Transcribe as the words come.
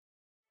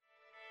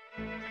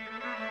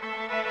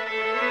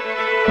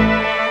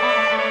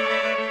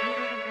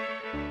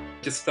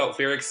just felt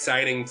very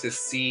exciting to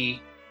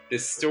see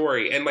this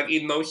story and like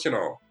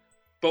emotional,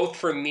 both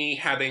for me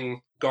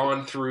having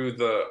gone through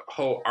the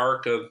whole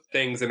arc of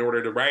things in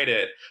order to write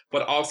it,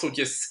 but also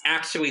just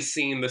actually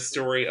seeing the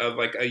story of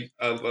like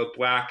a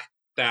black,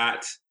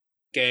 fat,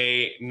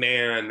 gay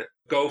man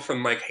go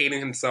from like hating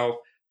himself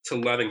to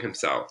loving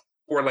himself,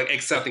 or like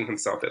accepting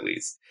himself at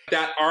least.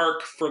 That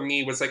arc for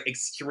me was like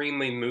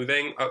extremely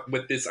moving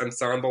with this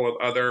ensemble of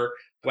other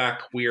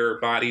black queer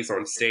bodies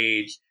on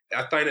stage.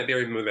 I find it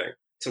very moving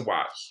to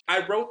watch.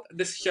 I wrote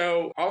this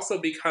show also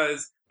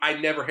because I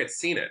never had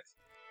seen it.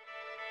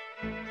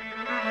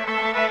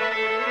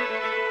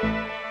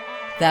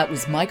 That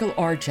was Michael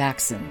R.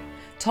 Jackson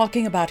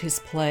talking about his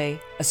play,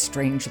 A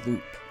Strange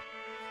Loop.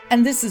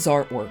 And this is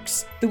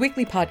Artworks, the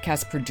weekly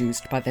podcast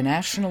produced by the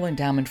National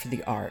Endowment for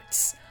the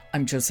Arts.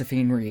 I'm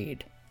Josephine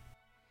Reed.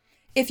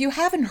 If you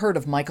haven't heard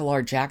of Michael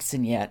R.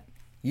 Jackson yet,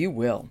 you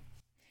will.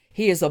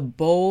 He is a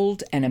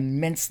bold and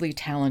immensely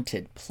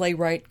talented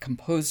playwright,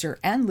 composer,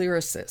 and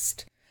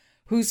lyricist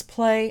whose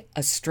play,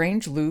 A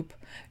Strange Loop,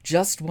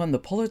 just won the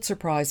Pulitzer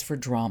Prize for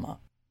Drama.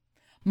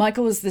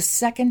 Michael is the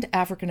second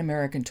African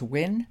American to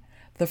win,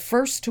 the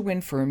first to win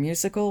for a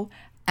musical,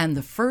 and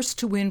the first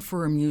to win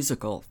for a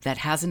musical that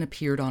hasn't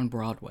appeared on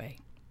Broadway.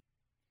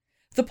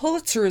 The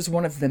Pulitzer is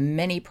one of the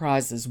many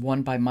prizes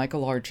won by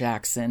Michael R.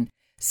 Jackson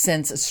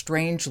since A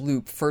Strange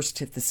Loop first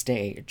hit the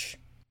stage.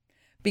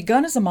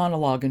 Begun as a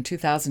monologue in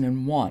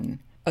 2001,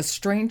 A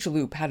Strange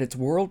Loop had its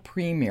world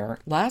premiere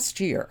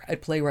last year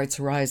at Playwrights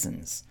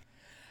Horizons,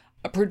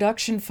 a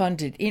production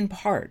funded in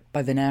part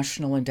by the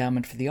National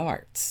Endowment for the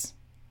Arts.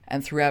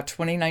 And throughout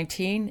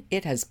 2019,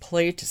 it has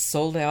played to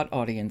sold-out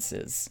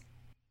audiences.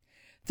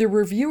 The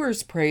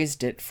reviewers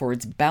praised it for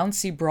its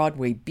bouncy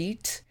Broadway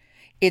beat,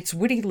 its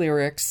witty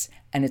lyrics,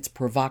 and its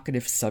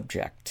provocative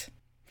subject.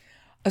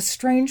 A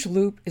Strange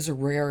Loop is a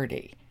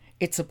rarity.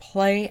 It's a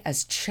play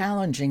as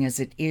challenging as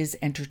it is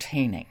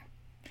entertaining.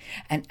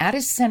 And at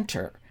its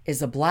center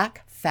is a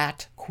black,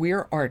 fat,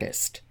 queer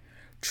artist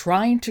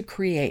trying to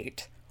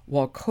create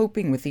while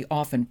coping with the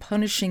often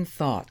punishing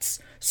thoughts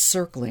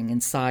circling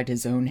inside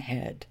his own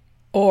head.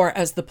 Or,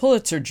 as the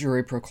Pulitzer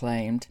jury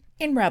proclaimed,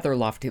 in rather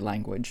lofty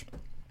language,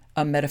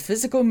 a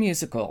metaphysical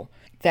musical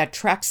that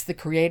tracks the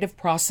creative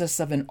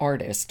process of an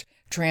artist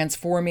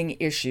transforming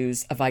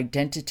issues of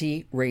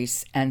identity,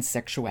 race, and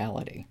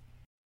sexuality.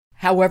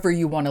 However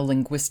you want to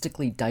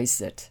linguistically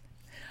dice it,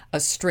 A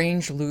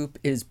Strange Loop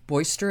is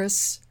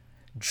boisterous,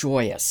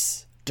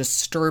 joyous,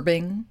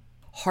 disturbing,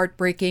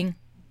 heartbreaking,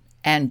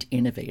 and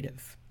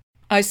innovative.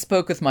 I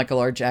spoke with Michael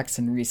R.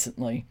 Jackson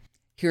recently.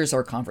 Here's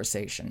our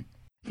conversation.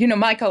 You know,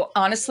 Michael,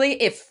 honestly,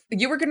 if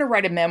you were going to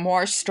write a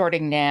memoir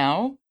starting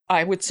now,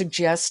 I would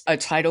suggest a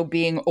title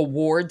being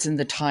Awards in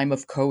the Time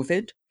of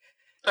COVID.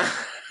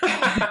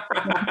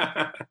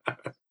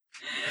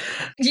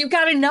 You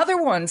got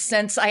another one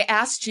since I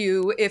asked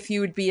you if you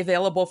would be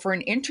available for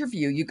an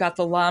interview. You got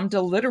the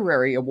Lambda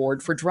Literary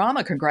Award for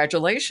Drama.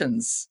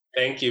 Congratulations.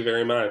 Thank you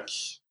very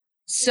much.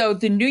 So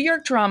the New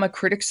York Drama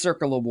Critics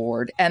Circle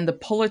Award and the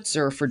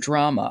Pulitzer for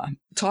Drama.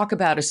 Talk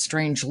about a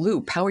strange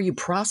loop. How are you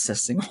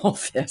processing all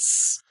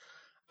this?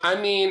 I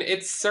mean,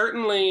 it's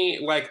certainly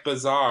like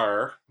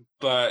bizarre,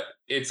 but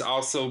it's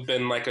also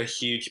been like a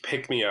huge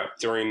pick-me-up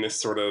during this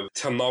sort of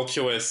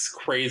tumultuous,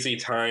 crazy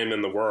time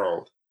in the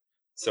world.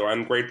 So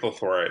I'm grateful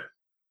for it.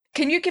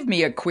 Can you give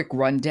me a quick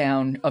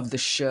rundown of the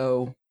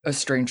show, A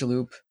Strange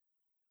Loop?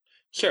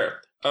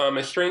 Sure.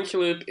 A Strange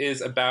Loop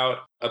is about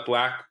a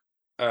black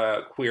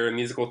queer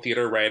musical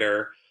theater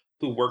writer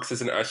who works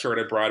as an usher at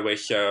a Broadway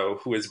show,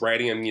 who is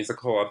writing a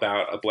musical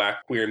about a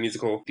black queer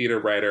musical theater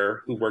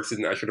writer who works as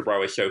an usher at a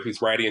Broadway show,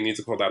 who's writing a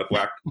musical about a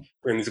black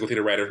queer musical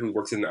theater writer who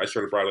works as an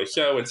usher at a Broadway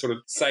show, and sort of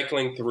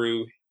cycling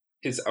through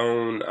his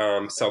own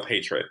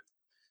self-hatred.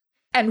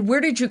 And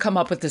where did you come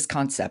up with this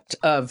concept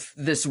of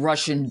this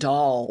Russian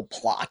doll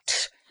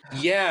plot?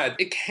 Yeah,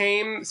 it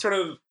came sort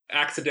of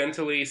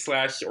accidentally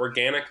 /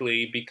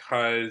 organically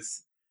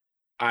because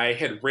I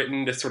had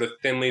written this sort of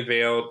thinly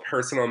veiled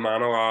personal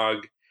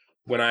monologue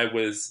when I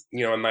was,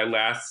 in my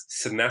last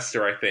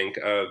semester, I think,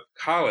 of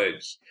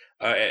college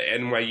at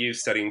NYU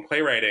studying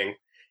playwriting.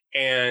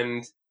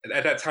 And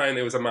at that time,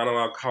 there was a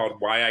monologue called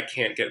Why I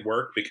Can't Get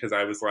Work, because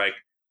I was like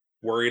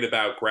worried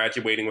about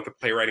graduating with a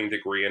playwriting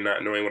degree and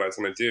not knowing what I was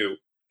going to do.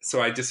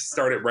 So I just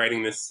started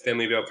writing this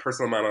thinly veiled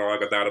personal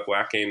monologue about a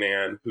black gay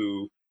man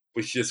who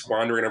was just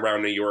wandering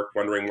around New York,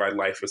 wondering why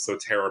life was so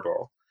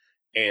terrible.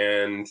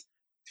 And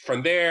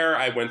from there,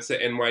 I went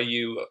to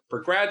NYU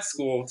for grad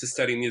school to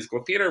study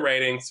musical theater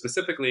writing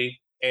specifically,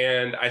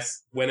 and I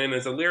went in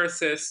as a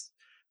lyricist,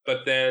 but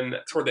then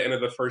toward the end of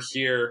the first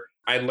year,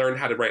 I learned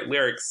how to write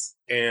lyrics,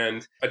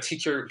 and a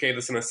teacher gave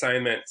us an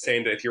assignment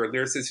saying that if you're a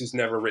lyricist who's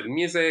never written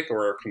music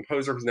or a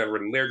composer who's never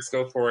written lyrics,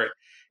 go for it.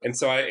 And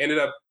so I ended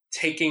up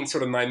taking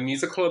sort of my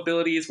musical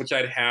abilities, which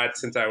I'd had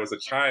since I was a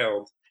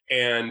child,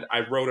 and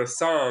I wrote a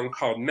song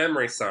called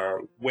Memory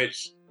Song,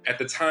 which at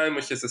the time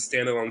was just a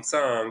standalone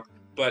song,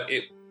 but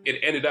it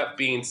ended up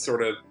being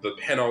sort of the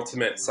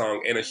penultimate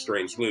song in A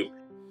Strange Loop.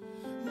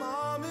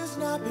 Mom Mom is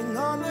napping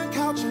on the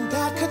couch and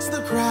Dad cuts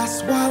the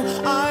grass while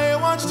I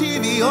watch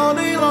TV all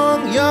day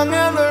long, young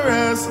and the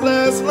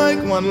restless.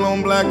 Like one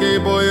lone black gay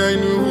boy I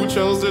knew who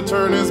chose to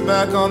turn his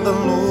back on the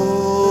Lord.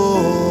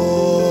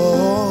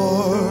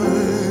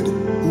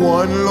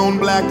 One lone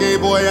black gay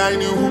boy I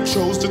knew who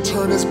chose to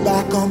turn his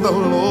back on the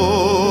Lord.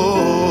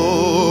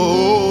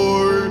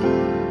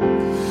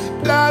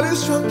 Dad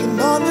is drunken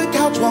on the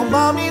couch while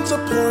Mom eats a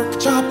pork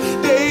chop.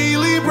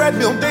 Daily bread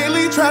meal,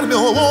 daily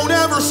treadmill, won't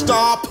ever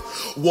stop.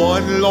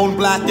 One lone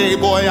black gay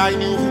boy I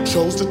knew who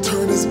chose to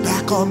turn his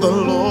back on the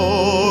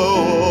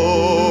Lord.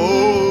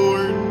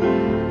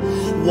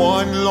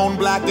 One lone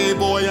black gay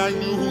boy I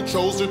knew who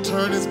chose to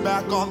turn his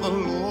back on the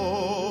Lord.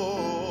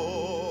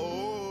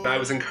 I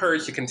was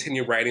encouraged to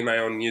continue writing my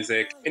own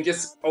music. And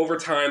just over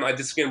time, I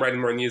just began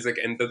writing more music.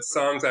 And the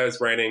songs I was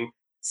writing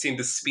seemed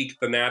to speak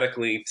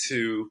thematically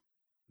to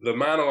the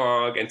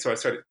monologue. And so I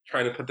started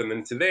trying to put them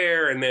into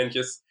there. And then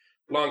just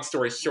long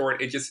story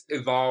short, it just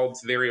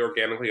evolved very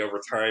organically over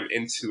time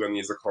into a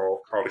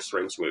musical called A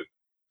Strange Loop.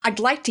 I'd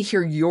like to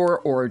hear your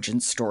origin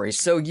story.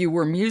 So you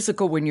were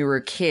musical when you were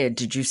a kid.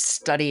 Did you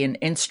study an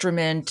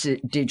instrument?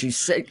 Did you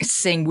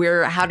sing?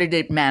 How did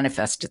it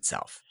manifest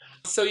itself?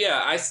 So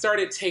yeah, I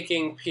started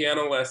taking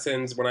piano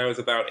lessons when I was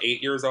about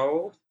 8 years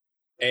old.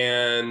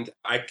 And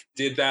I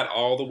did that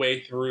all the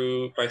way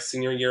through my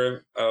senior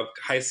year of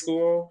high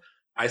school.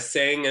 I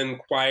sang in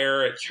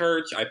choir at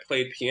church. I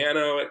played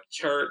piano at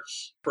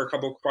church for a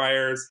couple of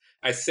choirs.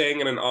 I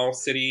sang in an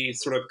all-city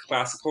sort of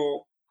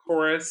classical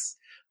chorus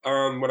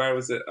when I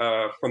was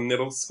from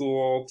middle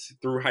school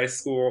through high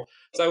school.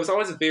 So I was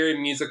always very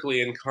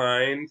musically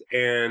inclined,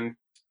 and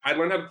I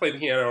learned how to play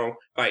piano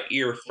by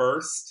ear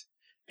first,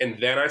 and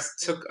then I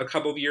took a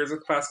couple of years of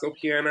classical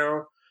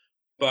piano.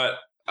 But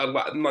a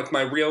lot, like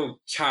my real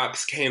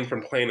chops came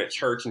from playing at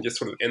church and just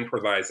sort of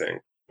improvising,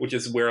 which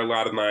is where a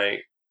lot of my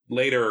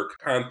later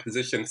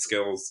composition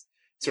skills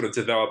sort of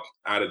developed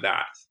out of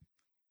that.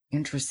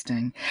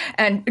 Interesting.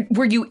 And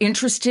were you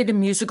interested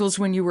in musicals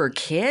when you were a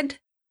kid?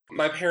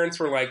 My parents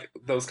were like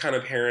those kind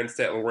of parents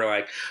that were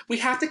like, we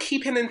have to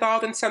keep him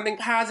involved in something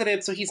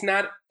positive so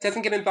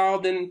doesn't get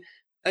involved in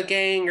a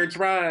gang or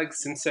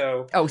drugs. And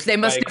so they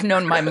must have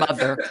known my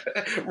mother.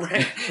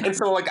 Right. And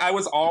so I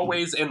was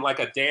always in like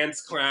a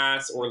dance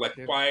class or like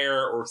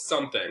choir or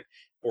something,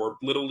 or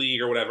Little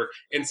League or whatever.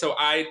 And so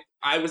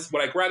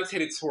what I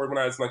gravitated toward when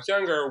I was much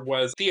younger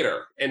was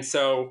theater. And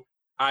so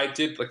I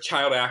did like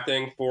child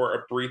acting for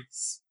a brief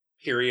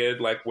period,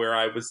 like where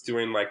I was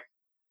doing like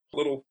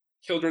little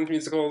children's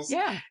musicals.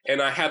 Yeah. And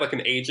I had like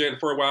an agent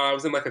for a while. I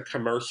was in like a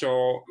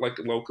commercial, like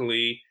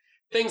locally,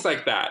 things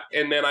like that.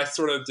 And then I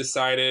sort of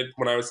decided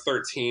when I was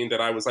 13 that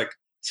I was like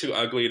too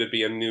ugly to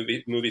be a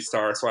movie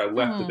star. So I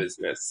left the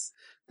business.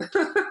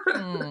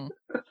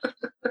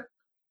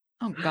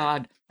 Oh,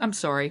 God. I'm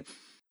sorry.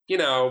 You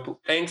know,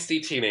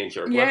 angsty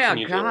teenager. What Yeah, can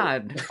you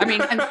God. do? I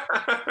mean, and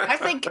I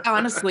think,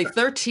 honestly,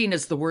 13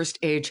 is the worst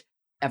age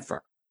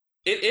ever.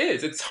 It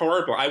is. It's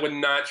horrible. I would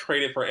not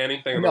trade it for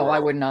anything in the No, world. I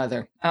wouldn't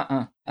either.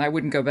 I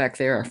wouldn't go back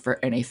there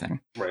for anything.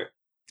 Right.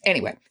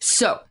 Anyway,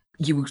 so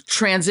you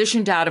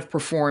transitioned out of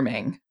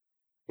performing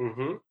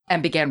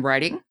and began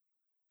writing?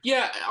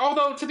 Yeah,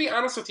 although, to be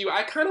honest with you,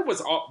 I kind of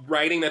was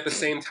writing at the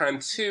same time,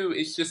 too.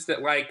 It's just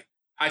that, like,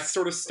 I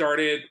sort of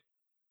started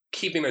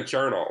keeping a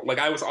journal. Like,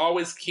 I was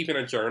always keeping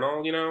a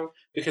journal, you know,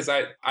 because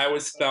I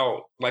always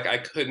felt like I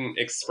couldn't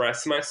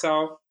express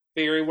myself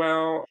very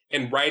well.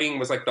 And writing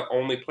was, like, the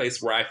only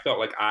place where I felt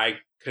like I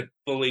could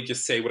fully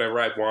just say whatever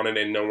I wanted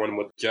and no one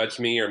would judge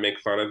me or make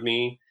fun of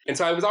me. And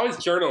so I was always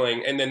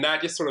journaling, and then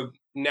that just sort of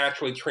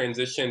naturally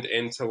transitioned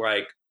into,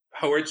 like,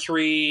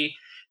 poetry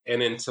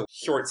and into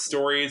short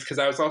stories, because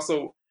I was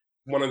also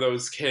one of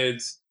those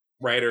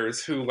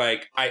writers who,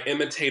 like, I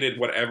imitated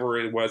whatever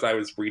it was I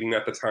was reading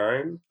at the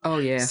time. Oh,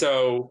 yeah.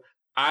 So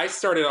I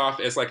started off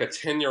as like a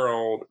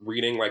 10-year-old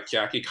reading like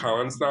Jackie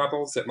Collins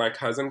novels that my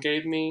cousin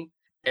gave me.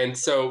 And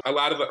so a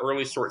lot of the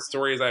early short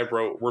stories I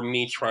wrote were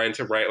me trying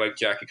to write like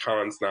Jackie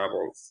Collins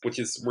novels, which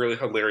is really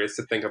hilarious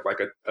to think of like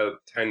a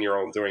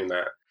 10-year-old doing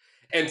that.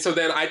 And so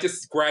then I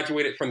just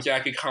graduated from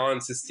Jackie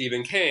Collins to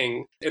Stephen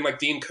King and like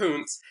Dean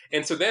Koontz.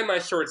 And so then my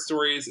short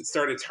stories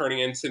started turning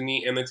into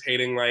me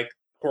imitating like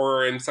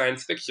horror and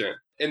science fiction.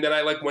 And then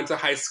I like went to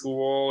high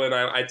school and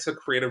I took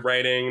creative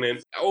writing,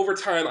 and over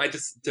time I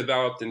just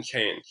developed and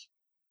changed.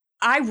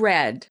 I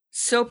read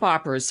soap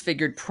operas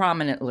figured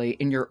prominently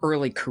in your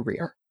early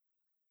career.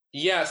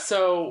 Yeah,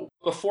 so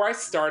before I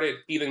started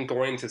even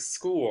going to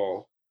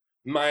school,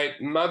 my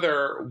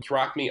mother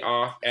dropped me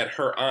off at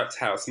her aunt's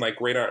house, my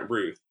great aunt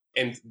Ruth,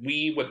 and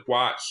we would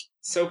watch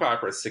soap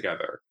operas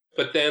together.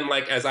 But then,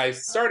 like, as I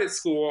started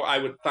school, I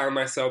would find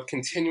myself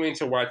continuing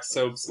to watch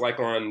soaps, like,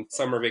 on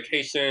summer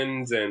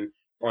vacations and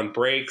on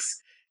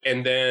breaks.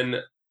 And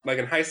then, like,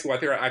 in high school, I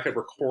think I could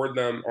record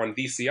them on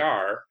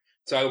VCR.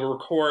 So I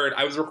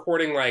was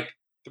recording, like,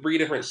 3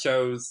 different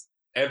shows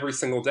every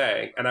single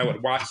day, and I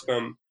would watch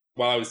them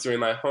while I was doing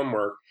my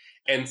homework.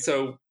 And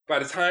so by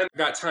the time I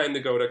got time to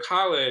go to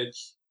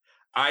college,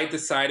 I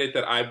decided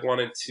that I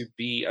wanted to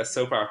be a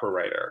soap opera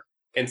writer.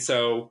 And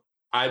so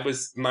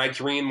my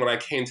dream when I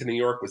came to New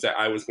York was that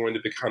I was going to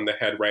become the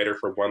head writer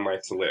for One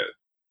Life to Live.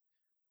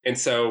 And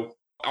so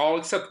all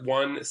except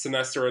one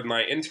semester of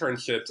my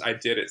internships I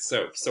did at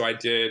SOAP. So I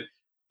did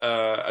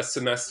a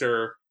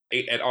semester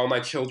at All My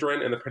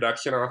Children in the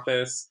production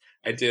office.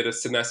 I did a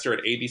semester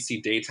at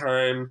ABC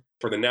Daytime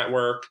for the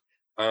network.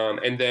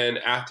 And then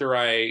after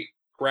I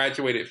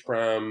graduated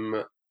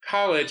from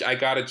college, I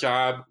got a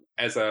job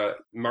as a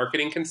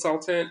marketing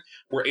consultant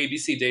where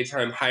ABC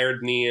Daytime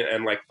hired me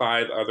and like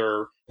 5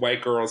 other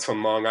white girls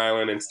from Long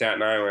Island and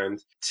Staten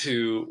Island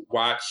to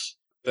watch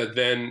the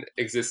then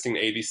existing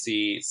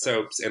ABC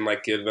soaps and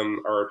like give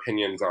them our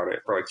opinions on it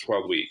for like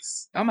 12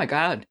 weeks. Oh my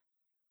God.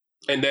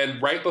 And then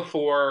right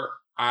before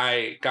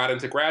I got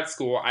into grad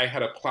school, I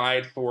had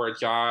applied for a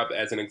job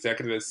as an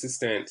executive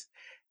assistant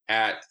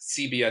at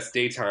CBS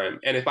Daytime.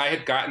 And if I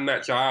had gotten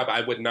that job,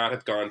 I would not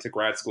have gone to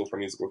grad school for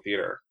musical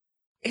theater.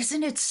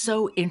 Isn't it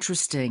so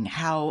interesting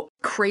how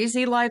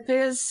crazy life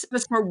is?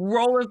 It's a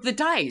roll of the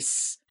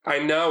dice. I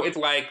know, it's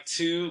like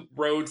 2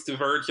 roads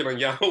diverge in a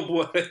yellow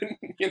wood,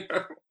 you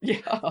know?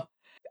 Yeah.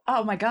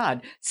 Oh my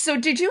God. So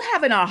did you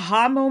have an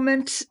aha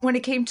moment when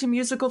it came to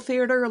musical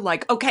theater?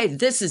 Like, okay,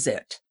 this is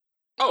it.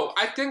 Oh,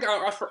 I think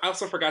I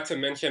also forgot to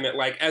mention that,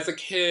 like, as a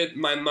kid,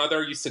 my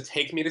mother used to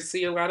take me to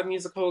see a lot of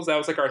musicals. That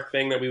was, like, our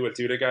thing that we would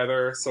do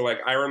together. So, like,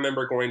 I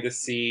remember going to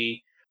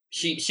see...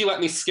 She let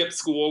me skip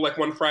school, like,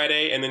 one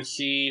Friday, and then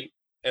she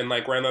and my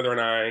grandmother and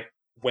I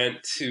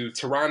went to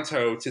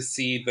Toronto to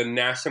see the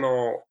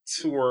national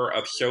tour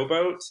of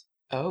Showboat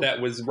that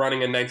was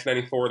running in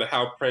 1994, the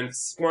Hal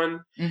Prince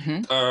one.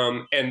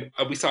 Mm-hmm. And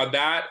we saw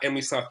that, and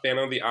we saw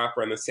Phantom of the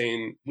Opera in the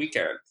same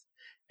weekend.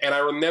 And I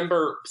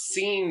remember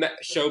seeing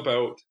that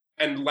Showboat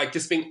and like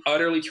just being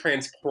utterly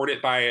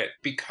transported by it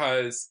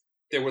because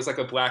there was like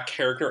a Black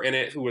character in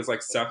it who was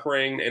like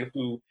suffering and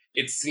who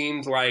it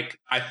seemed like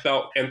I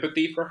felt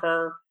empathy for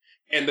her.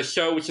 And the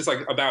show was just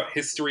like about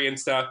history and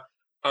stuff.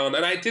 And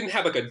I didn't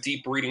have like a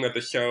deep reading of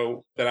the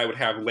show that I would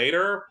have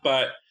later,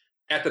 but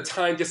at the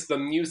time, just the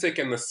music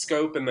and the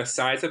scope and the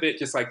size of it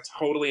just like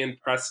totally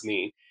impressed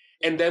me.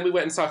 And then we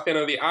went and saw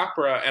Phantom of the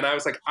Opera, and I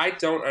was like, I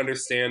don't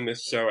understand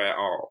this show at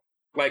all.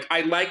 Like,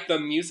 I like the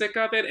music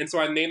of it, and so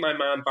I made my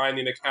mom buy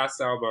me the cast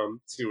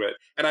album to it.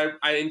 And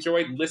I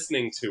enjoyed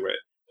listening to it.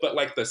 But,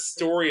 like, the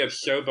story of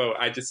Showboat,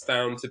 I just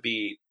found to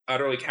be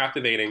utterly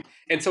captivating.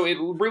 And so it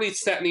really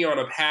set me on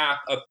a path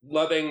of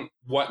loving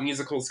what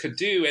musicals could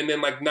do. And then,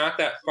 like, not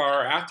that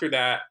far after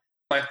that,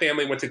 my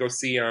family went to go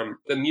see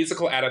the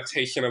musical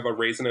adaptation of A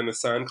Raisin in the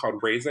Sun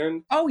called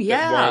Raisin. Oh,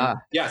 yeah.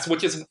 Yes,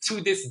 which is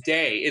to this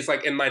day is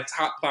like in my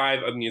top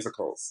 5 of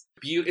musicals.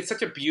 It's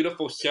such a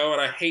beautiful show, and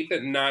I hate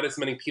that not as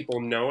many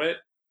people know it.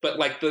 But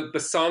like the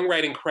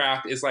songwriting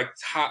craft is like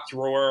top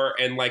drawer,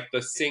 and like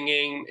the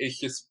singing is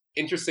just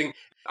interesting.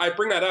 I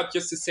bring that up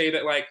just to say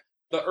that like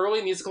the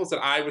early musicals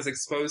that I was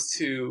exposed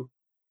to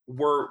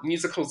were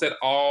musicals that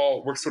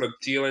all were sort of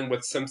dealing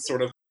with some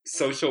sort of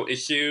social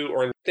issue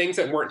or things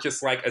that weren't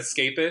just like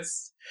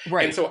escapist.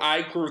 Right. And so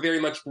I very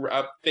much grew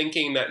up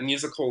thinking that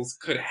musicals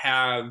could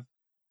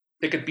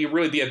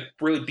really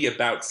be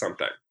about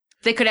something.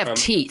 They could have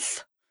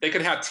teeth. They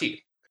could have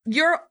teeth.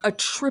 You're a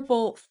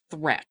triple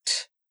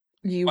threat.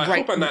 I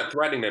hope I'm not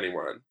threatening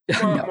anyone.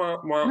 No. Wah,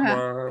 wah,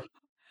 wah.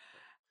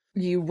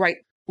 You write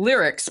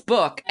lyrics,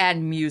 book,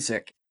 and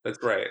music. That's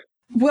right.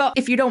 Well,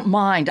 if you don't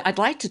mind, I'd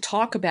like to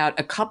talk about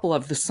a couple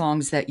of the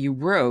songs that you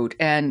wrote,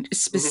 and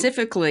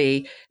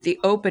specifically the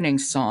opening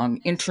song,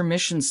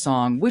 Intermission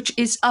Song, which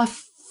is a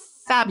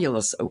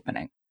fabulous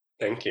opening.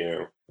 Thank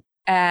you.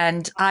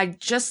 And I'd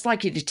just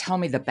like you to tell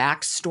me the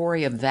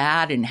backstory of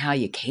that and how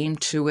you came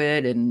to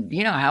it and,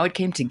 you know, how it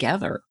came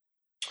together.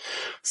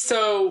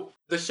 So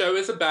the show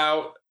is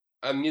about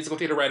a musical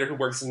theater writer who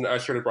works as an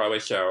usher at a Broadway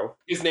show.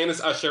 His name is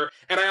Usher.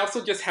 And I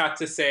also just have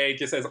to say,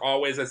 just as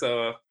always, as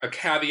a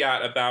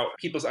caveat about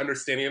people's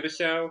understanding of the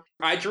show,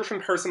 I drew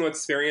from personal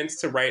experience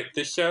to write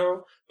this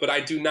show, but I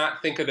do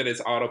not think of it as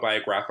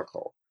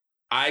autobiographical.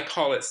 I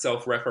call it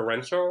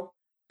self-referential.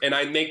 And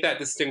I make that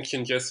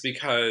distinction just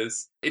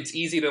because it's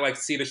easy to like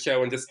see the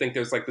show and just think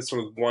there's like this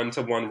sort of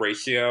 1-to-1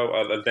 ratio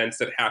of events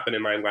that happen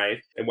in my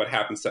life and what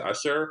happens to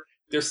Usher.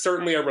 There's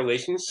certainly a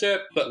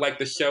relationship, but like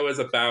the show is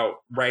about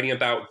writing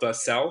about the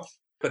self,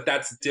 but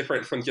that's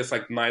different from just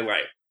like my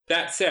life.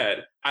 That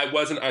said, I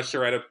was an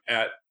usher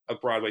at a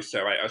Broadway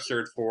show. I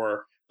ushered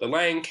for The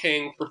Lion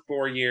King for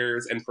 4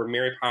 years and for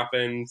Mary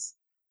Poppins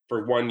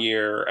for 1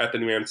 year at the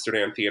New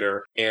Amsterdam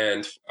Theater,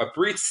 and a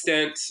brief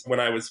stint when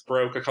I was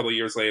broke a couple of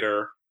years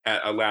later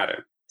at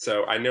Aladdin.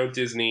 So I know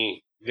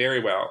Disney very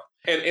well.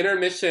 An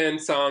intermission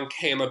song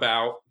came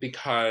about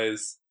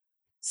because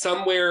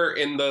somewhere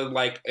in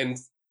in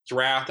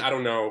draft, I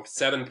don't know,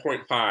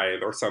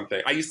 7.5 or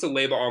something. I used to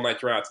label all my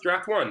drafts.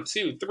 Draft 1,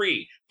 2,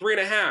 3,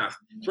 3.5,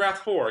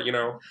 draft 4, you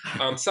know.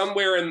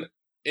 Somewhere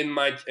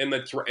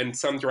in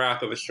some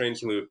draft of A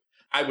Strange Loop,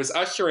 I was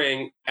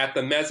ushering at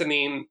the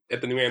mezzanine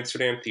at the New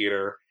Amsterdam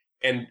Theater,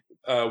 and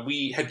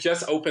we had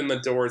just opened the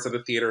doors of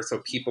the theater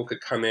so people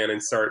could come in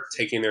and start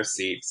taking their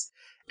seats.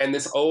 And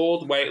this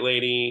old white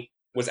lady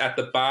was at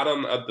the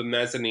bottom of the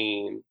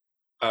mezzanine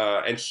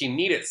and she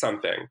needed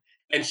something.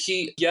 And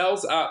she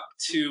yells up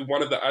to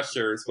one of the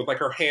ushers with like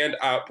her hand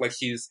up, like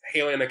she's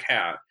hailing a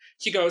cab.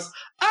 She goes,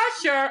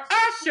 "Usher,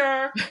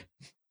 usher."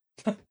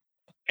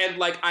 And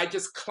like, I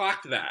just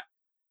clocked that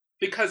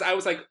because I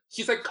was like,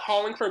 she's like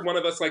calling for one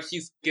of us like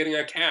she's getting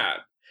a cab.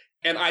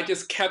 And I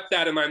just kept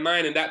that in my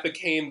mind. And that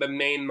became the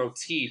main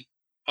motif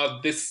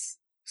of this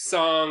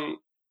song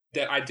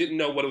that I didn't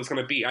know what it was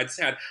going to be. I just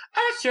had,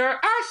 "Usher,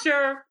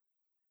 usher."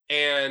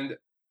 And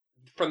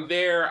from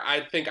there,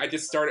 I think I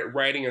just started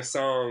writing a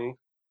song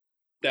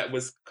that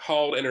was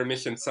called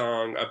Intermission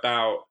Song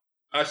about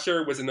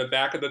Usher was in the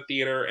back of the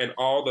theater and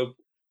all the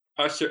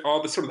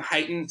sort of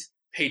heightened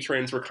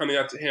patrons were coming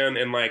up to him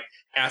and like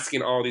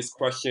asking all these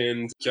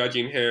questions,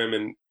 judging him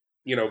and,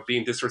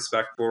 being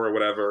disrespectful or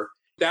whatever.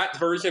 That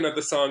version of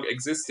the song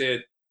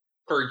existed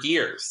for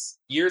years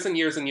and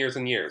years and years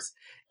and years.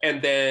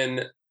 And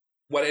then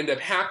what ended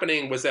up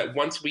happening was that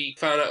once we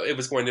found out it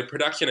was going to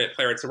production at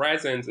Playwrights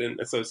Horizons in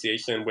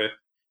association with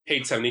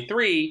Page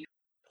 73,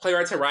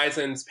 Playwrights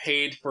Horizons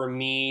paid for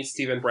me,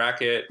 Stephen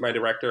Brackett, my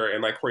director,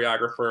 and my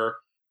choreographer,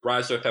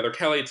 Raja Feather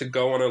Kelly, to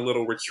go on a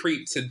little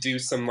retreat to do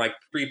some like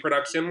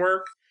pre-production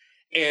work.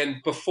 And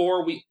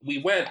before we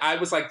went, I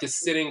was like just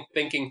sitting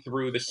thinking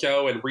through the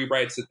show and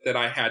rewrites that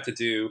I had to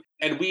do.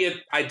 And we had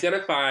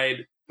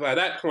identified by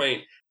that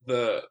point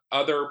the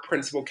other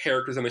principal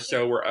characters in the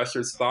show were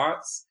Usher's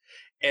thoughts.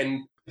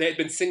 And they had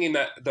been singing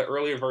the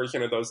earlier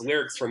version of those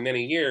lyrics for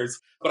many years.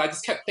 But I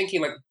just kept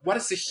thinking, like, what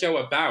is this show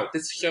about?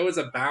 This show is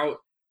about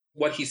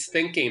what he's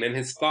thinking and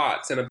his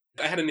thoughts. And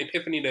I had an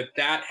epiphany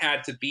that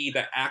had to be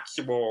the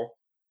actual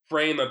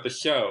frame of the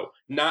show,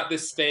 not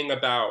this thing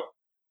about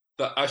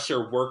the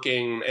usher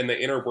working and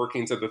the inner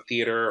workings of the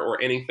theater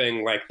or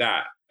anything like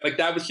that. Like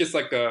that was just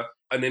like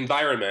an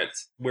environment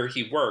where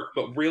he worked,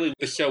 but really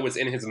the show was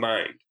in his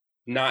mind,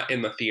 not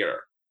in the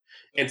theater.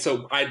 And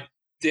so I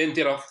then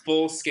did a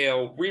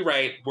full-scale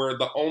rewrite where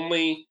the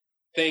only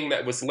thing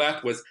that was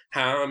left was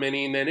how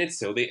many minutes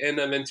till the end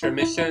of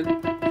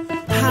intermission?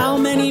 How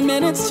many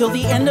minutes till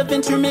the end of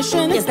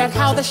intermission? Is that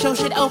how the show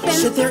should open?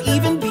 Should there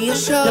even be a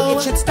show? No,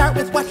 it should start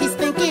with what he's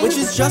thinking, which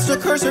is just a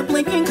cursor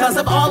blinking because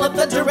of all of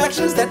the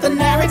directions that the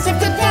narrative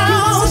could go.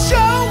 People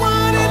show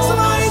what it's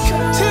like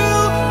to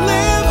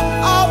live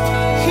up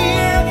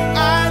here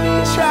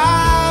and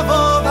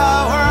travel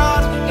the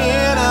world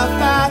in a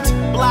fat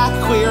black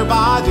queer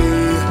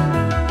body.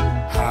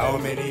 How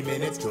many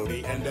minutes till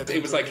the end of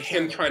it was like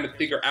him trying to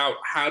figure out,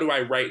 how do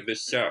I write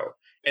this show?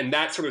 And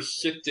that sort of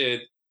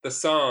shifted the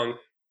song,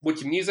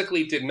 which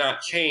musically did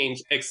not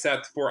change,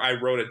 except for I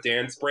wrote a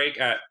dance break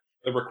at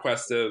the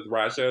request of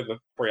Raja, the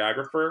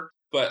choreographer.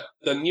 But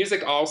the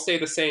music all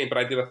stayed the same, but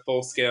I did a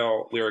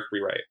full-scale lyric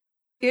rewrite.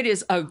 It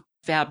is a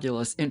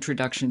fabulous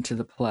introduction to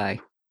the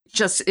play.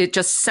 It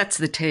just sets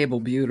the table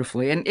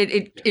beautifully, and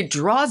it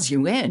draws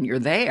you in. You're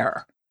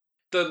there.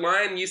 The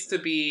line used to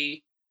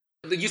be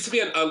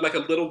like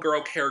a little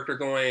girl character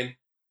going,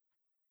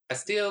 "I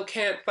still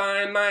can't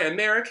find my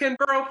American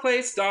Girl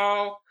Place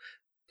doll."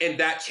 And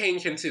that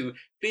changed into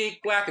big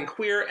black and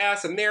queer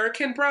ass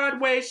American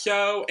Broadway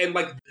show. And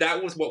like,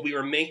 that was what we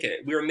were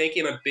making. We were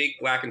making a big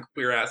black and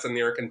queer ass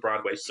American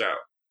Broadway show.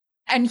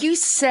 And you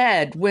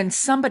said when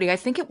somebody, I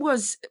think it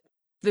was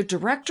the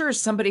director or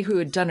somebody who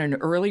had done an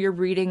earlier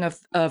reading of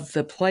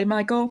the play,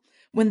 Michael,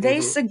 when they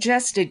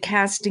suggested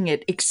casting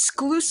it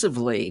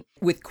exclusively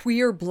with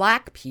queer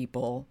black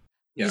people,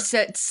 you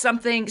said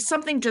something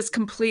just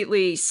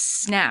completely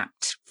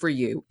snapped for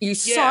you. You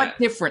saw it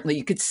differently.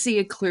 You could see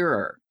it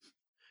clearer.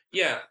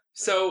 Yeah.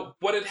 So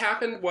what had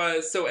happened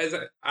was, as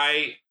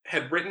I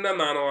had written a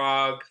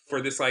monologue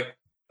for this like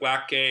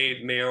black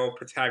gay male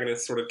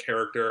protagonist sort of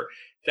character,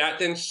 that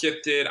then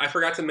shifted. I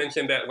forgot to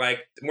mention that like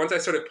once I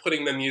started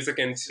putting the music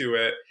into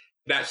it,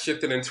 that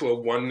shifted into a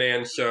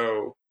one-man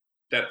show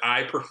that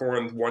I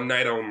performed one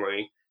night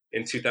only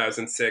in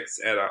 2006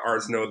 at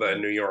Ars Nova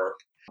in New York.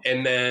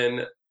 And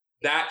then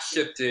that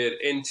shifted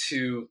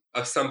into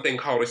something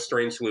called a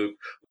strange loop.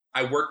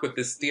 I worked with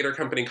this theater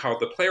company called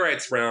the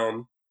Playwrights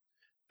Realm.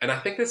 And I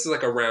think this is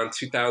like around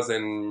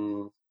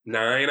 2009,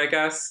 I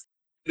guess.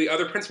 The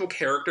other principal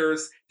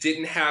characters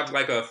didn't have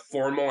like a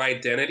formal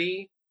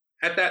identity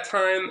at that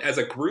time as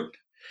a group.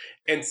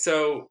 And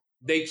so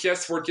they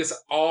were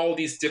all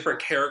these different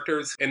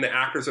characters, and the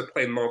actors would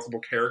play multiple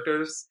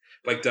characters,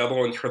 like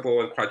double and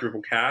triple and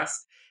quadruple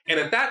cast.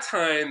 And at that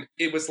time,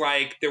 it was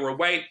like there were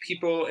white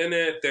people in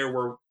it, there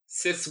were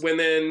cis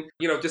women,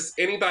 just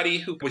anybody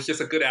who was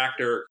just a good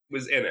actor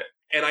was in it.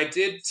 And I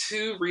did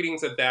 2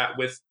 readings of that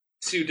with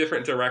 2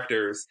 different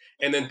directors.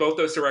 And then both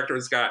those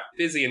directors got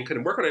busy and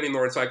couldn't work on it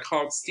anymore. And so I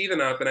called Stephen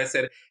up and I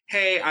said,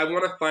 hey, I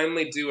want to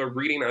finally do a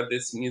reading of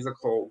this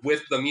musical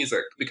with the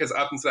music, because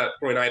up until that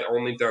point, I'd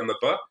only done the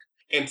book.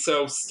 And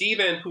so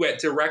Stephen, who had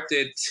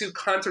directed 2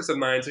 concerts of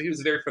mine, so he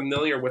was very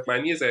familiar with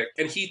my music,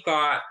 and he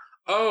thought,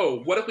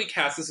 oh, what if we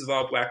cast this as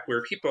all black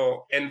queer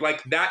people? And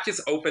like that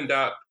just opened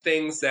up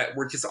things that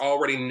were just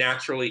already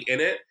naturally in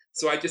it.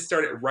 So I just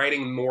started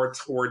writing more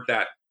toward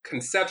that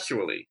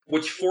conceptually,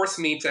 which forced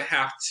me to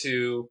have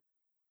to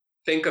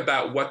think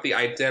about what the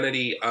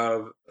identity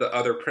of the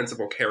other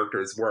principal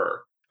characters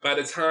were. By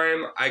the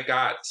time I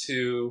got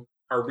to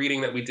our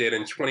reading that we did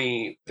in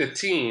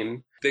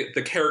 2015,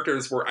 the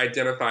characters were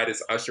identified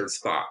as Usher's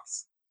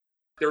thoughts.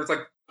 There was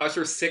like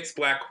Usher's 6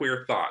 Black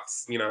queer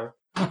thoughts,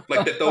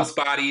 like that those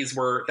bodies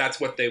were, that's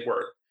what they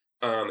were.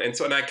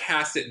 And I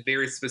cast it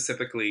very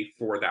specifically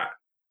for that.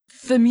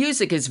 The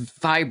music is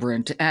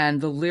vibrant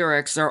and the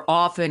lyrics are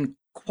often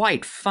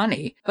quite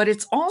funny, but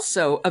it's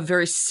also a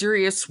very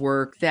serious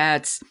work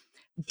that's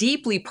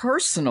deeply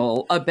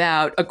personal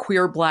about a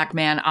queer Black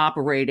man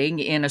operating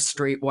in a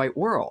straight white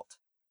world.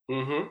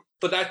 Mm-hmm.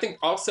 But I think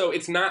also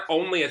it's not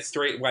only a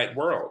straight white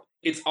world,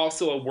 it's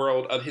also a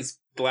world of his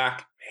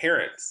Black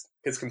parents,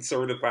 his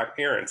conservative Black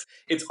parents.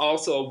 It's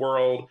also a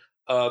world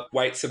of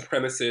white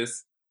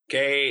supremacist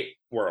gay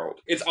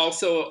world. It's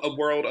also a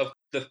world of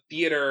the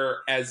theater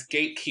as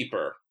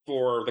gatekeeper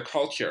for the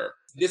culture.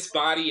 This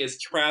body is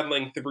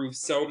traveling through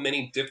so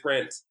many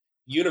different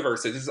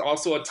universes. This is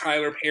also a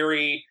Tyler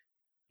Perry,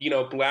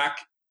 Black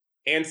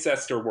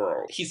ancestor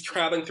world. He's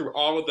traveling through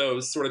all of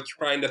those, sort of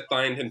trying to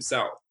find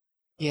himself.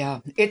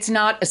 Yeah, it's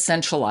not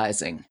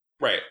essentializing.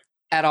 Right.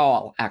 At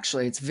all,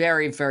 actually. It's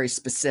very, very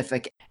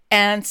specific.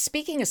 And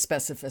speaking of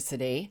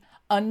specificity,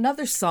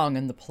 another song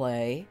in the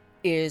play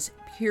is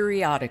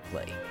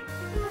Periodically.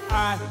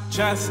 I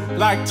just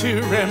like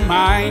to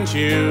remind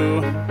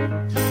you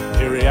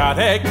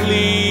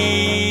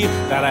periodically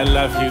that I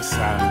love you,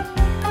 son.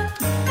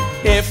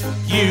 If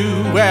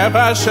you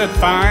ever should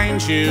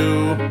find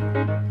you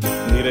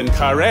need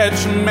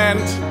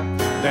encouragement,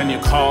 then you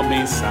call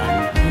me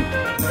son.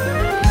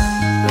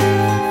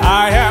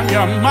 I am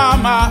your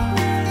mama,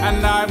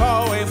 and I've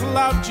always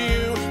loved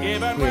you.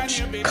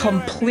 Which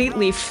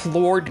completely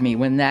floored me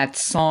when that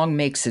song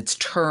makes its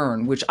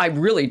turn, which I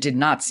really did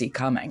not see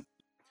coming.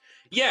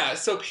 Yeah,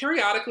 so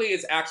Periodically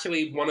is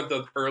actually one of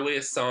the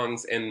earliest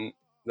songs in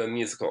the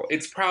musical.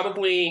 It's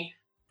probably,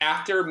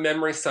 after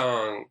Memory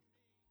Song,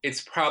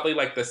 it's probably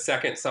like the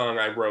second song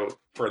I wrote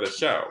for the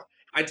show.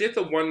 I did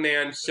the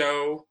one-man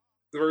show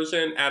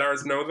version at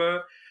Ars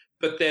Nova,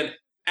 but then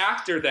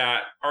after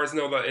that, Ars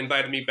Nova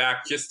invited me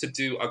back just to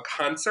do a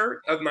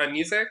concert of my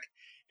music.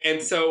 And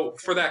so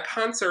for that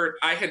concert,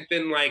 I had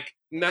been like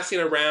messing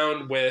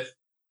around with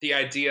the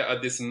idea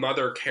of this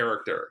mother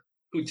character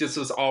who just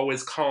was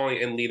always calling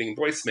and leaving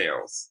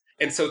voicemails.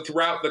 And so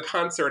throughout the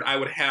concert, I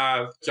would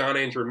have John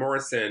Andrew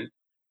Morrison,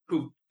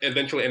 who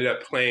eventually ended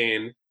up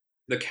playing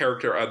the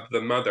character of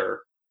the mother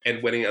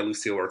and winning a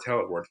Lucille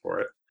Lortel Award for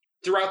it.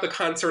 Throughout the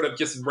concert of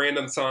just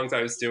random songs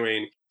I was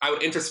doing, I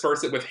would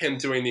intersperse it with him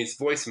doing these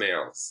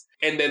voicemails.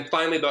 And then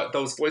finally,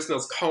 those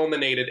voicemails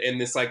culminated in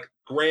this like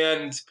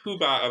grand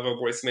poobah of a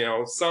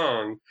voicemail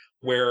song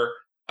where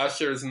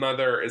Usher's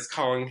mother is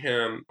calling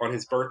him on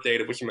his birthday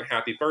to wish him a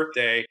happy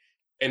birthday.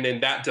 And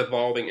then that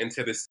devolving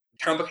into this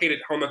complicated,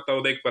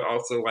 homophobic, but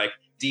also like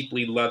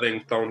deeply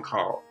loving phone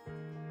call.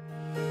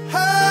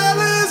 Hell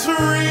is real,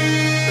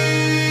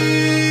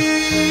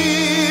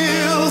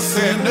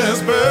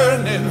 sinners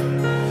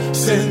burning,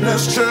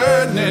 sinners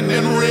churning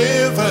in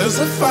rivers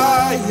of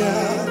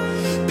fire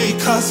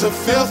because of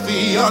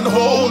filthy,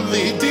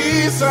 unholy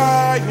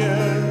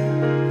desire.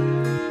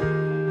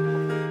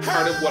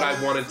 Part of what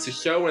I wanted to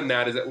show in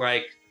that is that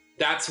like,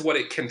 that's what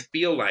it can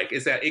feel like,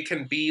 is that it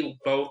can be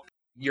both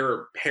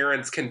your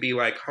parents can be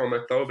like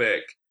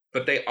homophobic,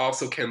 but they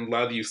also can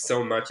love you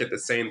so much at the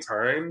same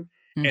time.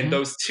 Mm-hmm. And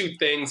those two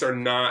things are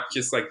not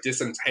just like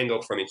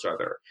disentangled from each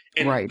other.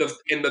 And, right.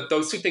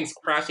 Those two things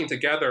crashing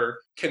together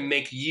can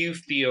make you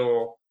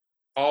feel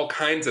all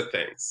kinds of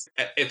things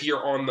if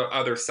you're on the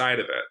other side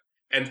of it.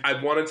 And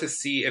I wanted to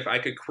see if I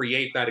could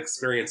create that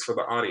experience for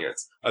the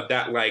audience of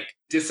that like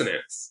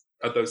dissonance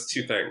of those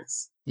two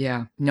things.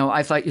 Yeah, no,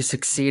 I thought you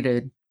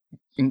succeeded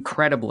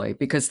incredibly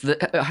because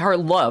her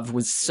love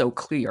was so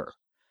clear.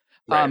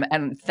 Right.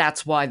 And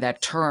that's why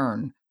that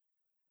turn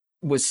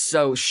was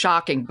so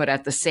shocking. But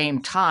at the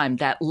same time,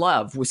 that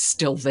love was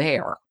still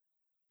there.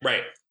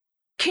 Right.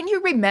 Can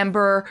you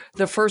remember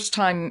the first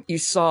time you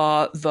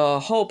saw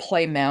the whole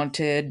play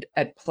mounted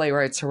at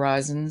Playwrights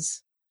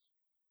Horizons?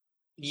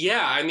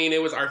 Yeah, I mean,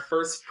 it was our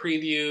first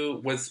preview.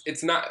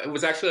 It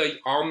was actually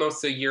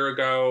almost a year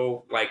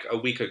ago, like a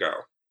week ago.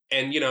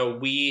 And,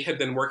 we had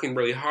been working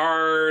really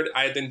hard.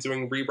 I had been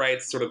doing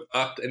rewrites sort of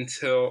up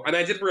until, and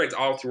I did rewrites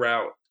all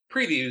throughout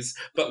previews,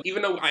 but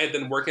even though I had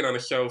been working on the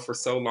show for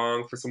so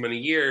long, for so many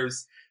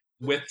years,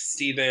 with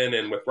Stephen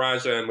and with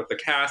Raja and with the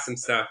cast and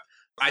stuff,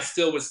 I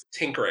still was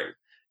tinkering.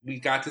 We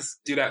got to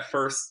do that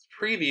first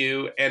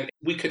preview and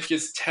we could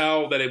just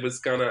tell that it was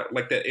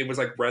that it was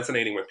like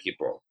resonating with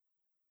people.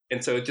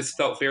 And so it just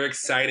felt very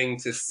exciting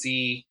to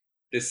see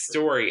this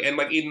story and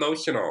like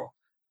emotional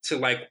to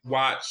like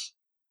watch,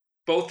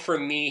 both for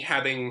me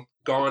having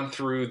gone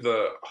through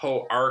the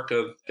whole arc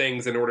of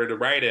things in order to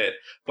write it,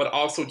 but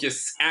also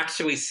just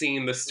actually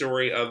seeing the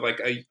story of like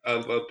a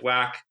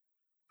Black,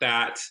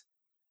 fat,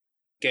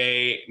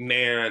 gay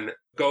man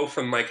go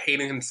from like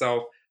hating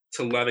himself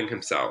to loving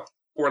himself,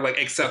 or like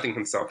accepting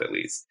himself at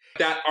least.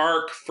 That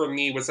arc for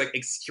me was like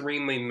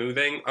extremely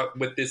moving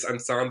with this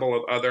ensemble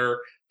of other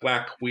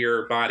Black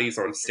queer bodies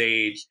on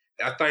stage.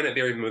 I find it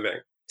very moving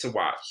to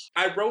watch.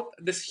 I wrote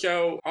this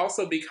show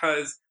also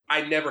because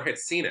I never had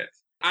seen it.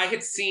 I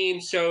had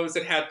seen shows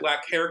that had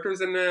Black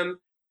characters in them,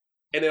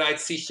 and then I'd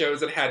see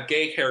shows that had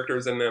gay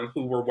characters in them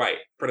who were white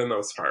for the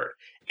most part,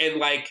 and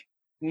like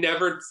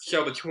never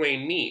show the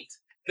twain meet.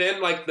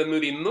 Then like the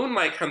movie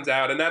Moonlight comes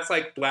out, and that's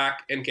like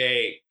Black and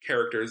gay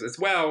characters as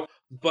well,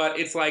 but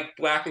it's like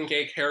Black and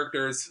gay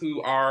characters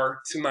who are,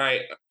 to my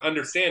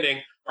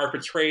understanding, are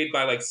portrayed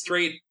by like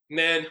straight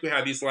men who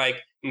have these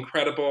like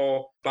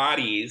incredible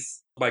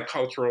bodies, like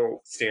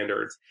cultural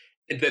standards.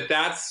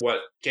 That's what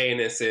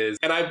gayness is.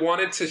 And I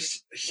wanted to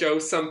show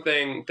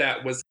something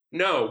that was,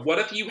 no, what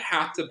if you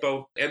have to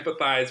both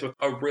empathize with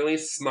a really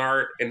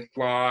smart and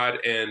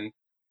flawed and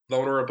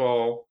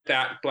vulnerable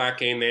fat Black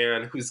gay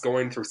man who's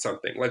going through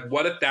something? Like,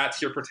 what if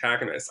that's your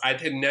protagonist? I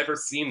had never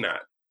seen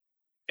that,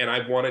 and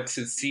I wanted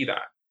to see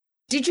that.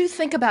 Did you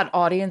think about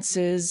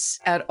audiences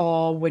at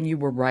all when you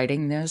were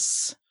writing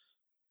this?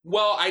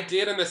 Well, I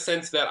did, in the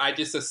sense that I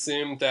just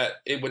assumed that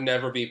it would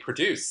never be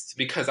produced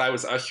because I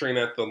was ushering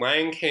at the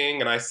Lion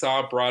King and I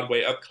saw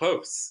Broadway up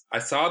close. I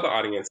saw the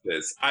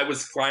audiences. I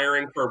was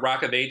flyering for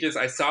Rock of Ages.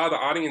 I saw the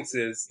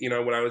audiences,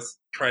 when I was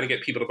trying to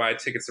get people to buy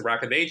tickets to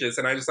Rock of Ages.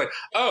 And I was like,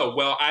 oh,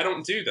 well, I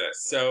don't do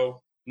this.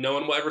 So no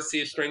one will ever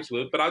see A Strange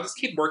Loop, but I'll just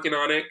keep working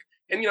on it.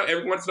 And,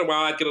 every once in a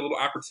while I'd get a little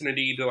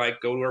opportunity to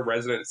like go to a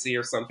residency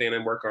or something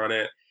and work on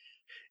it.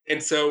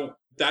 And so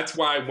that's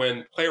why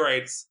when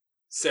Playwrights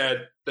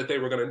said that they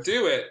were going to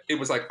do it, it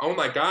was like, oh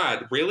my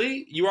God,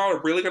 really? You all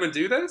are really going to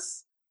do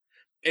this?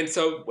 And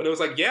so when it was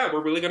like, yeah,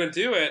 we're really going to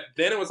do it,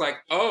 then it was like,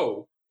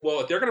 oh,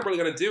 well, if they're really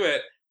going to do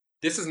it,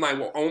 this is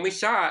my only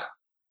shot.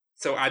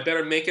 So I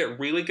better make it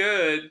really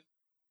good.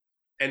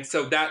 And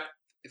so that,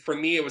 for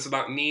me, it was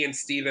about me and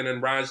Steven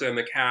and Raja and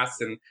the cast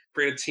and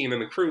creative team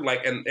and the crew,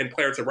 like, and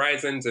Playwrights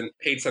Horizons and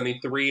Page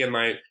 73 and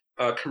my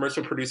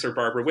commercial producer,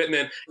 Barbara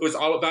Whitman. It was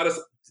all about us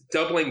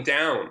doubling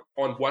down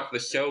on what the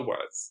show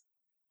was,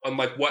 on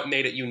like what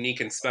made it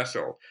unique and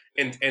special,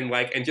 and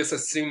just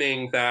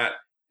assuming that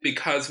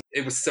because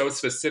it was so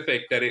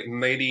specific that it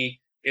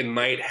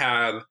might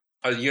have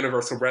a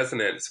universal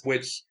resonance,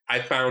 which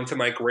I found, to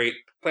my great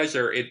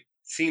pleasure, it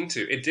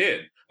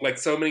did. Like,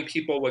 so many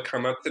people would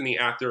come up to me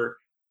after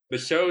the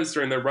shows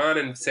during the run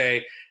and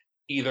say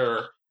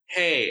either,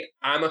 hey,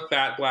 I'm a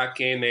fat Black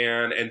gay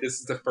man and this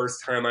is the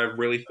first time I've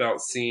really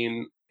felt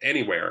seen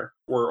anywhere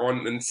or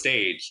on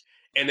stage.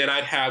 And then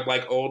I'd have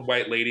like old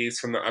white ladies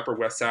from the Upper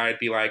West Side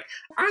be like,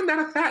 I'm not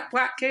a fat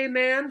Black gay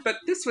man, but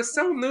this was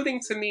so moving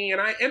to me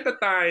and I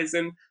empathize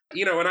and,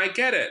 and I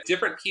get it.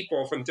 Different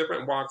people from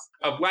different walks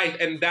of life.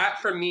 And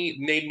that for me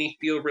made me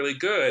feel really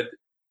good,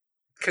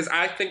 because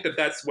I think that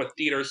that's what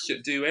theater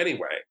should do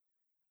anyway.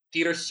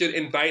 Theater should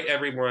invite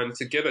everyone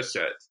to give a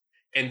shit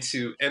and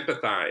to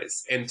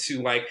empathize and to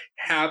like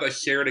have a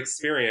shared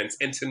experience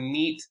and to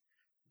meet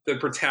the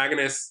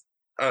protagonists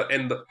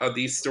of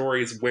these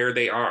stories where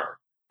they are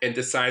and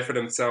decide for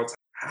themselves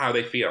how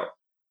they feel.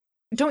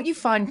 Don't you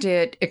find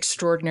it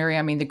extraordinary?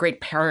 I mean, the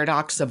great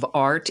paradox of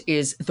art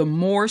is the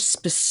more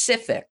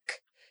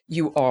specific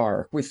you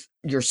are with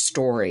your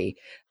story,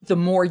 the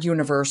more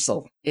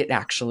universal it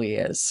actually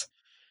is.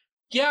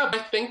 Yeah, I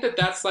think that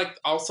that's like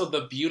also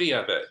the beauty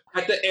of it.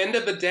 At the end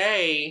of the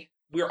day,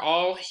 we're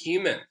all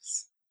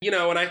humans.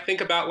 And I think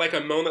about like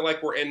a moment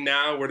like we're in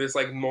now where there's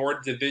like more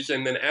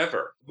division than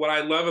ever. What I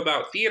love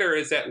about theater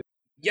is that,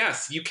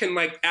 yes, you can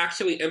like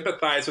actually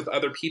empathize with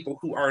other people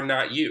who are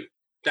not you.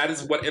 That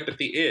is what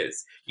empathy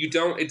is.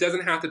 It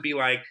doesn't have to be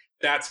like,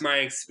 that's my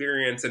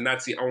experience and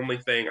that's the only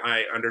thing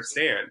I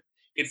understand.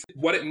 It's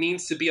what it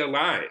means to be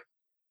alive.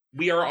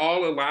 We are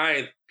all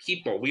alive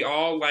people. We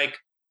all like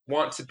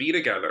want to be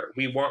together.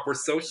 We're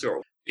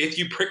social. If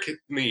you prick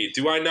me,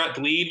 do I not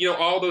bleed?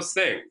 All those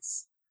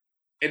things.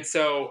 And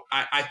so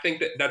I think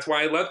that that's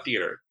why I love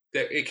theater,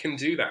 that it can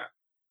do that.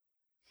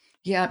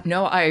 Yeah,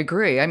 no, I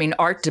agree. I mean,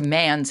 art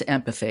demands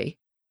empathy.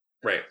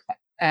 Right.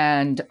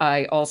 And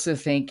I also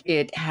think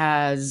it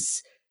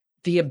has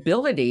the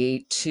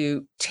ability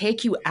to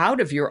take you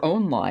out of your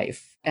own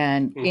life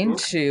and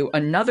into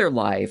another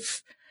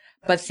life.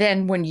 But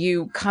then when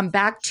you come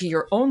back to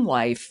your own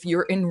life,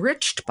 you're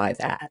enriched by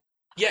that.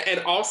 Yeah,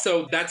 and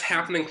also that's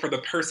happening for the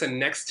person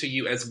next to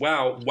you as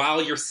well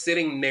while you're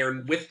sitting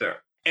there with them.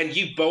 And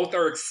you both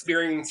are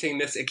experiencing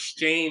this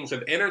exchange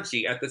of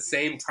energy at the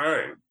same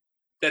time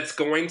that's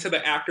going to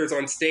the actors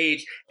on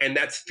stage and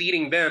that's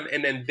feeding them.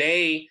 And then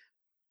they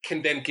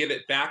can then give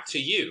it back to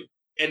you.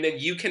 And then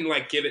you can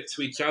like give it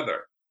to each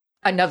other.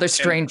 Another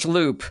strange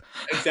loop.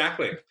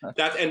 Exactly.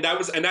 That's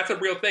a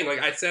real thing.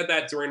 Like I said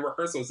that during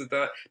rehearsals,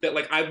 that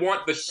like I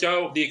want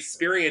the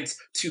experience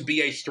to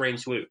be a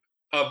strange loop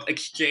of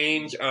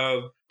exchange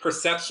of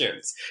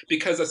perceptions,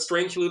 because a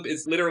strange loop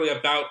is literally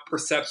about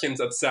perceptions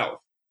of self.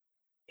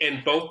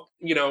 And both,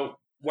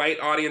 white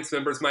audience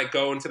members might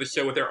go into the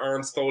show with their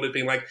arms folded,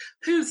 being like,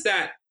 who's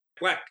that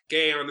Black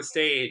gay on the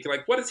stage?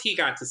 Like, what has he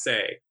got to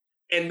say?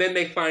 And then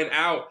they find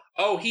out,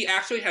 oh, he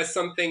actually has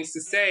some things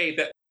to say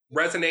that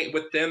resonate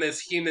with them as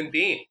human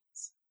beings.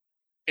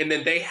 And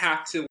then they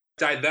have to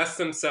divest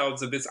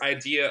themselves of this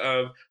idea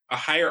of a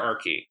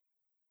hierarchy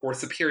or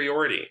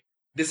superiority.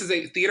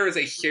 Theater is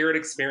a shared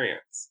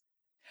experience.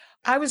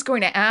 I was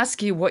going to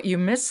ask you what you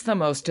miss the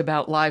most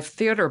about live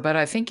theater, but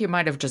I think you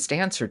might have just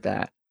answered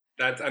that.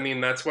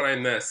 That's what I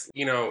miss.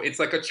 It's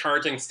like a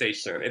charging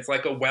station. It's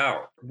like a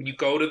well. You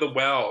go to the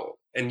well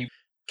and you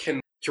can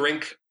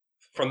drink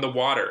from the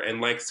water and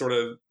like sort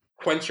of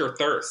quench your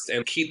thirst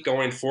and keep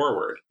going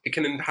forward. It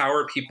can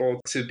empower people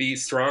to be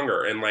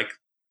stronger in like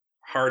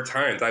hard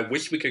times. I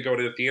wish we could go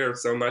to the theater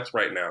so much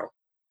right now.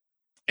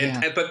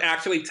 But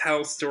actually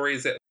tell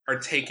stories that are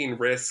taking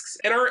risks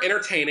and are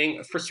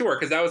entertaining for sure,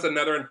 because that was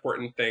another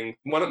important thing.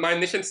 One of my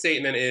mission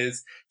statement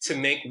is to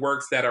make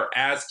works that are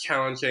as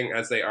challenging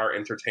as they are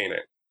entertaining.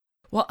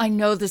 Well, I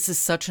know this is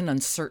such an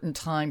uncertain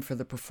time for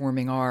the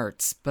performing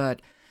arts,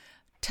 but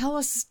tell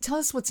us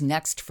what's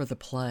next for the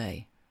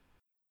play.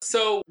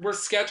 So we're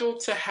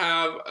scheduled to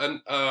have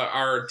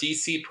our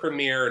DC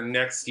premiere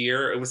next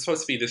year. It was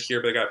supposed to be this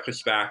year, but it got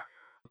pushed back.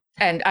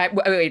 And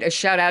a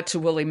shout out to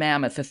Woolly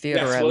Mammoth, the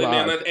theater I Woolly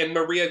love. Mammoth, and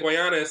Maria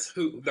Guyanes,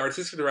 the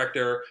artistic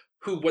director,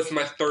 who was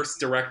my first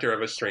director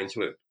of A Strange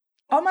Loop.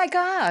 Oh my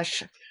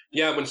gosh.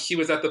 Yeah, when she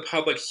was at the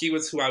Public, she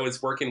was who I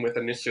was working with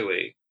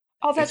initially.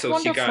 Oh, that's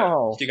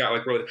wonderful. She got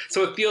like really,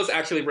 so it feels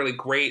actually really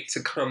great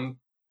to come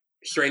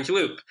Strange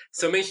Loop.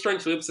 So many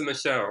Strange Loops in the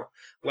show,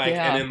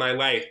 and in my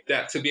life,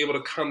 that to be able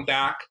to come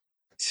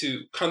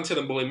to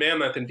the Woolly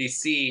Mammoth in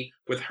DC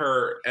with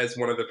her as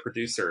one of the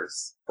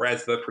producers, or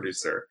as the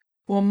producer.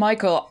 Well,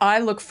 Michael, I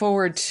look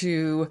forward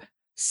to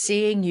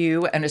seeing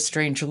you and A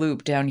Strange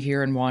Loop down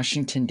here in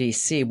Washington,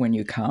 D.C. when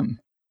you come.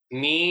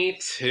 Me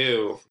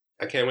too.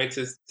 I can't wait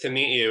to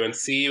meet you and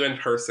see you in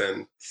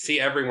person.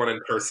 See everyone in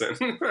person.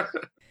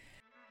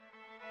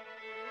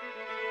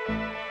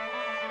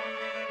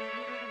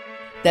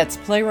 That's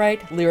playwright,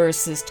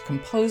 lyricist,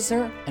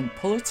 composer, and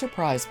Pulitzer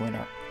Prize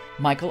winner,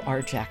 Michael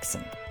R.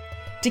 Jackson.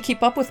 To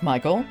keep up with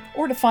Michael,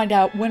 or to find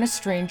out when A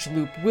Strange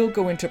Loop will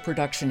go into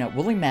production at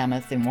Woolly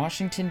Mammoth in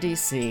Washington,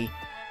 D.C.,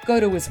 go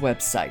to his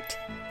website,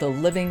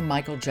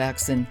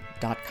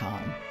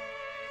 thelivingmichaeljackson.com.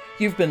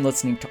 You've been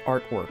listening to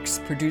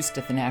Artworks, produced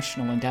at the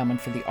National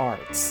Endowment for the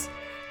Arts.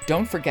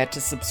 Don't forget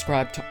to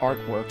subscribe to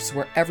Artworks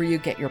wherever you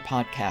get your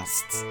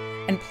podcasts,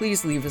 and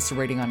please leave us a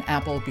rating on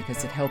Apple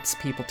because it helps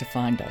people to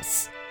find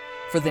us.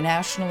 For the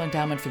National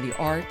Endowment for the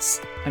Arts,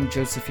 I'm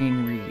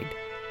Josephine Reed.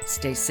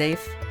 Stay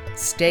safe,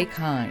 stay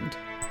kind,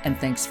 and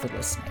thanks for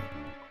listening.